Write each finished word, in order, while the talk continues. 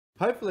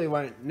Hopefully it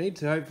won't need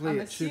to. Hopefully I'm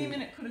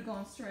assuming it could have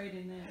gone straight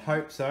in there.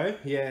 Hope so,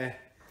 yeah.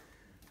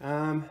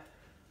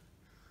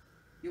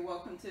 You're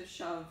welcome to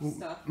shove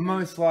stuff.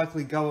 Most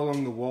likely go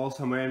along the wall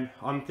somewhere. And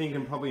I'm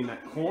thinking probably in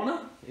that corner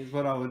is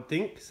what I would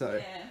think. So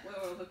yeah,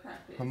 where all the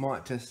crap is. I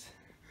might just,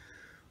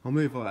 I'll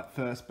move all that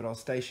first, but I'll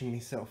station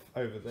myself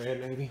over there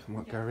maybe. I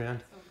might go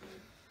around.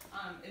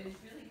 It is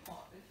really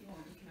hot. If you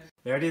want, you can.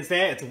 There it is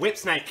there. It's a whip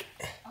snake.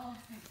 Oh,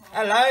 thank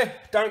God. Hello.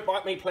 Don't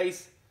bite me,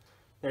 please.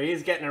 There he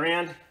is getting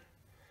around. Is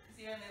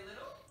he only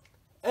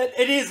little?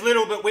 It is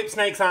little, but whip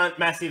snakes aren't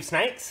massive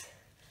snakes.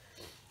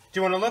 Do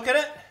you want to look at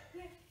it?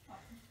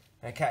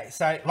 Yeah. Okay,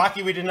 so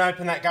lucky we didn't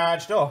open that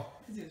garage door.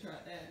 Because he was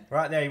right there.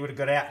 Right there, he would have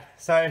got out.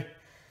 So,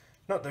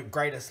 not the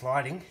greatest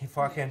lighting, if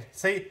I can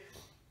see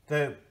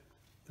the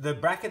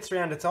brackets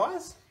around its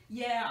eyes.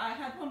 Yeah, I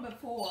had one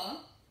before.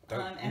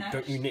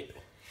 Don't you nip.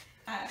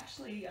 I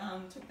actually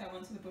took that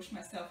one to the bush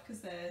myself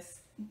because there's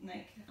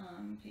snake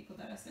people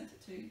that I sent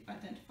it to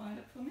identified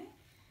it for me.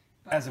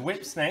 But as a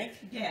whip snake?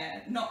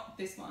 Yeah, not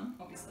this one,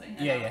 obviously.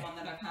 Another one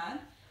that I've had.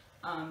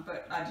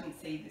 But I didn't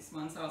see this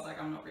one, so I was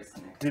like, I'm not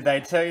risking it. Did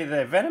they tell you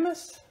they're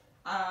venomous?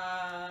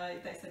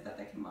 They said that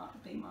they can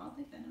be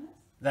mildly venomous.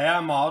 They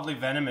are mildly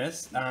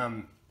venomous.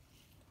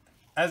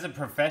 As a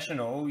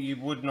professional, you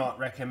would not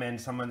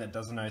recommend someone that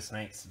doesn't know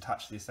snakes to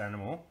touch this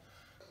animal.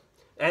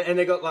 And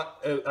they got like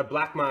a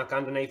black mark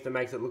underneath that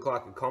makes it look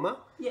like a comma.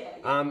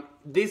 Yeah.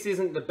 This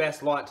isn't the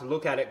best light to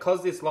look at it.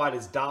 Because this light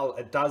is dull,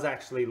 it does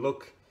actually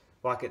look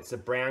like it's a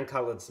brown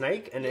coloured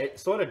snake. And it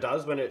sort of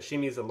does when it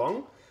shimmies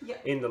along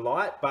in the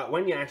light. But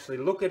when you actually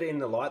look at it in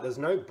the light, there's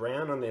no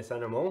brown on this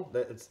animal.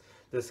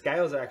 The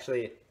scales are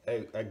actually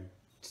a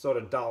sort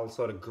of dull,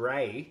 sort of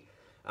grey.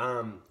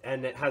 And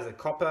it has a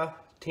copper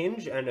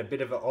tinge and a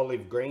bit of an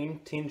olive green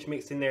tinge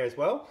mixed in there as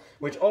well.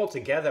 Which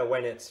altogether,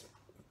 when it's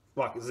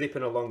like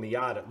zipping along the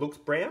yard, it looks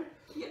brown.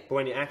 But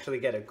when you actually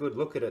get a good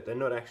look at it, they're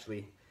not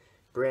actually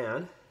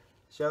brown.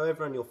 Show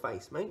everyone your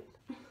face, mate.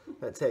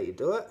 That's how you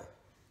do it.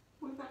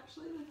 We've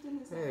actually lived in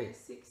this area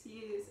 6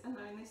 years, and the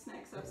only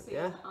snakes I've seen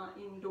are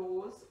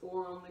indoors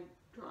or on the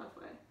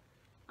driveway.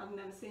 I've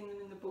never seen them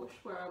in the bush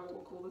where I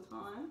walk all the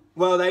time.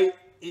 Well,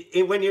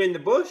 when you're in the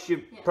bush,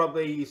 you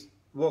probably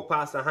walk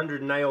past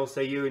 100 and they all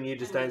see you and you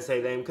just don't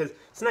see them, because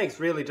snakes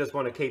really just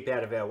want to keep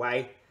out of our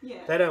way. Yeah.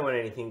 They don't want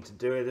anything to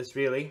do with us,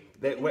 really.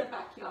 In the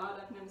backyard,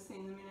 I've never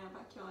seen them in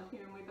our backyard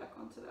here, and we're back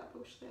onto that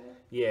bush there.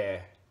 Yeah.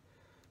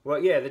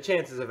 Well, yeah, the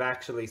chances of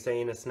actually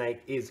seeing a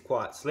snake is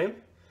quite slim.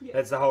 Yeah.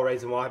 That's the whole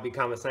reason why I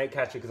become a snake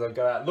catcher, because I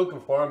go out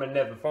looking for them and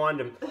never find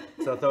them.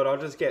 So I thought I'll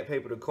just get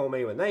people to call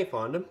me when they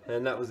find them,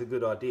 and that was a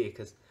good idea,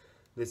 because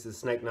this is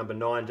snake number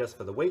 9 just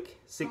for the week.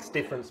 6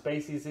 different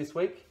species this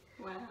week.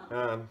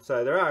 Wow.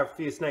 So there are a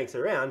few snakes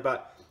around,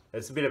 but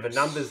it's a bit of a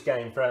numbers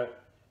game for,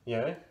 you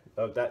know,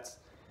 that's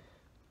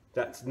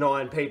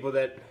 9 people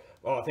that,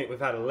 I think we've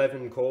had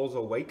 11 calls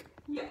all week.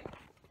 Yeah.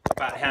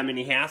 But how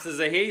many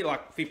houses are here?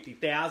 Like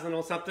 50,000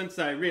 or something.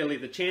 So really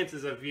the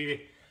chances of you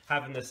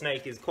having the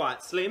snake is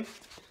quite slim.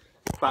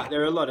 But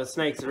there are a lot of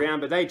snakes around,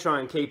 but they try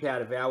and keep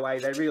out of our way.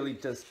 They really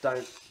just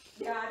don't.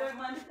 Yeah, I don't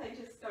mind if they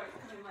just don't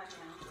come in my house.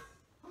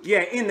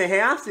 Yeah, in the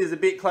house is a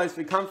bit close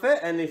for comfort,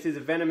 and this is a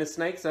venomous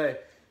snake, so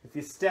if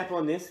you step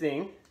on this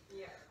thing,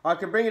 I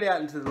can bring it out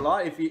into the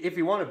light. If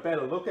you want a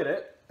better look at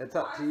it, it's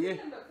up to you. I've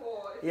seen them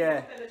before. If yeah. you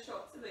want better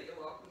shots of it,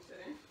 you're welcome to.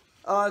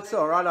 Oh, it's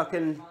all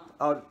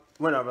right.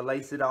 When I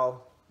release it,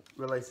 I'll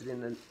release it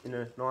in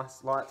a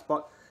nice light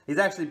spot. He's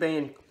actually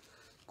being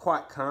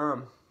quite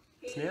calm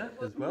now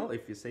as well,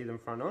 if you see them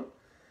front on.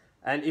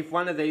 And if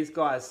one of these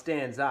guys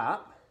stands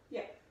up,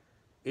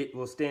 it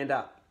will stand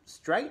up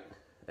straight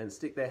and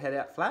stick their head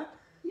out flat.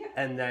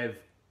 And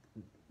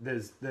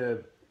there's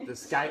the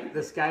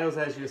scales,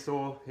 as you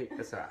saw.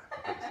 Sorry,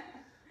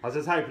 I was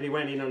just hoping he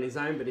went in on his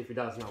own, but if he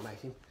doesn't, I'll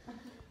make him.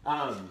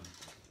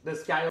 The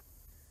scale.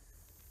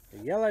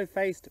 The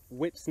yellow-faced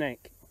whip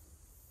snake.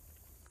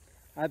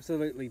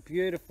 Absolutely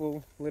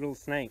beautiful little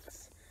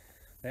snakes.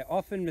 They're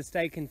often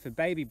mistaken for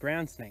baby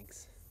brown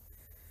snakes.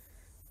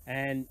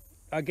 And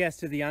I guess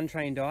to the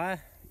untrained eye,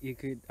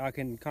 I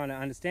can kind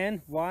of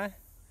understand why.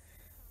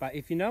 But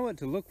if you know what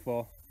to look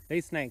for,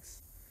 these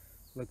snakes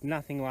look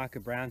nothing like a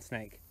brown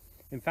snake.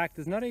 In fact,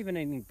 there's not even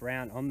any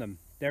brown on them.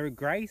 They're a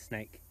grey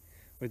snake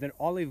with an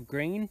olive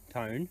green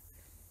tone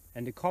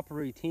and a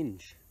coppery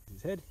tinge.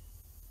 His head.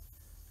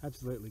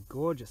 Absolutely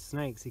gorgeous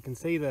snakes. You can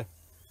see the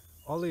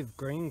olive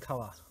green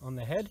colour on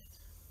the head.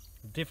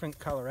 Different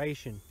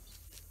coloration.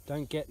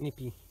 Don't get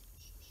nippy.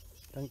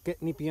 Don't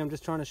get nippy. I'm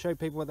just trying to show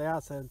people what they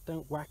are, so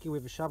don't whack you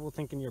with a shovel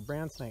thinking you're a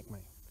brown snake,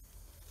 mate.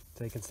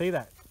 So you can see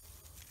that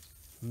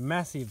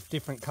massive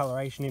different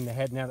coloration in the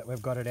head now that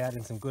we've got it out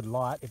in some good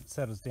light, if it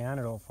settles down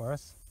at all for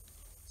us.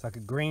 It's like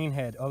a green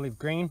head, olive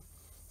green.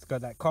 It's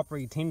got that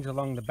coppery tinge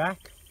along the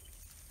back.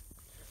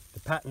 The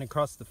pattern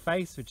across the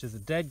face, which is a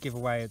dead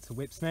giveaway it's a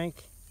whip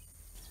snake.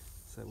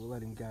 So we'll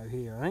let him go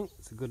here, I think.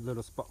 It's a good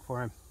little spot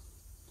for him.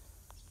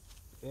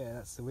 Yeah,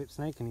 that's the whip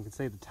snake, and you can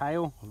see the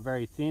tail,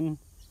 very thin.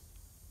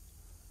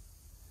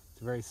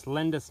 It's a very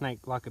slender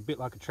snake, like a bit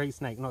like a tree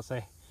snake, not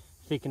so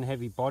thick and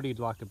heavy bodied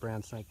like a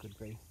brown snake would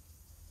be.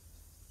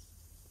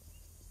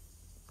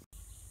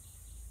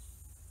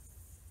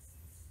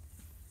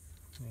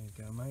 There you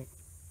go, mate.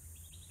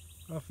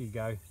 Off you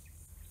go. You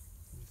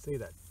see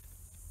that?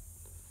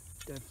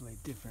 Definitely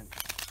different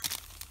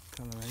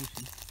coloration.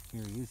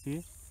 Here he is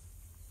here.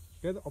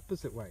 Go the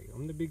opposite way.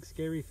 I'm the big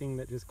scary thing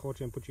that just caught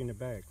you and put you in a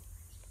bag.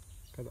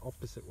 Go the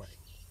opposite way.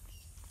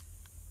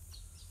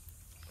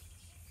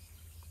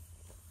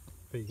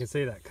 But you can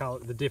see that color,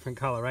 the different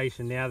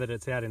coloration now that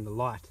it's out in the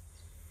light.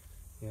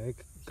 You know,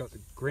 got the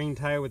green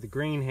tail with the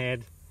green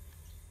head,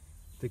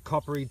 the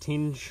coppery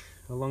tinge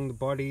along the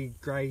body,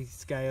 grey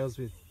scales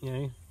with,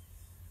 you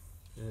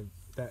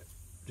know,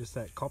 just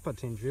that copper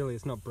tinge really.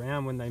 It's not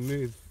brown. When they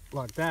move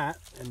like that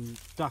and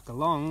duck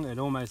along, it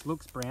almost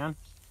looks brown,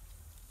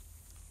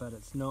 but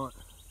it's not.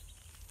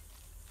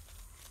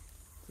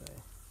 So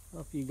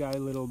off you go,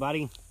 little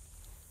buddy.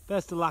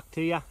 Best of luck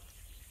to you.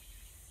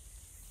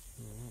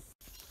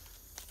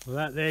 Well,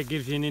 that there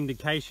gives you an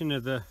indication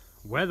of the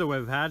weather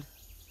we've had.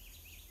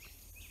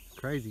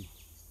 Crazy.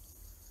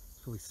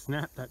 It's really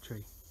snapped, that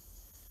tree.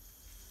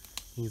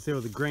 You can see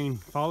all the green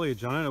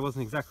foliage on it. It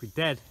wasn't exactly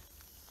dead.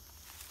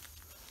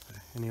 So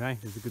anyway,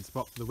 there's a good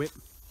spot for the whip.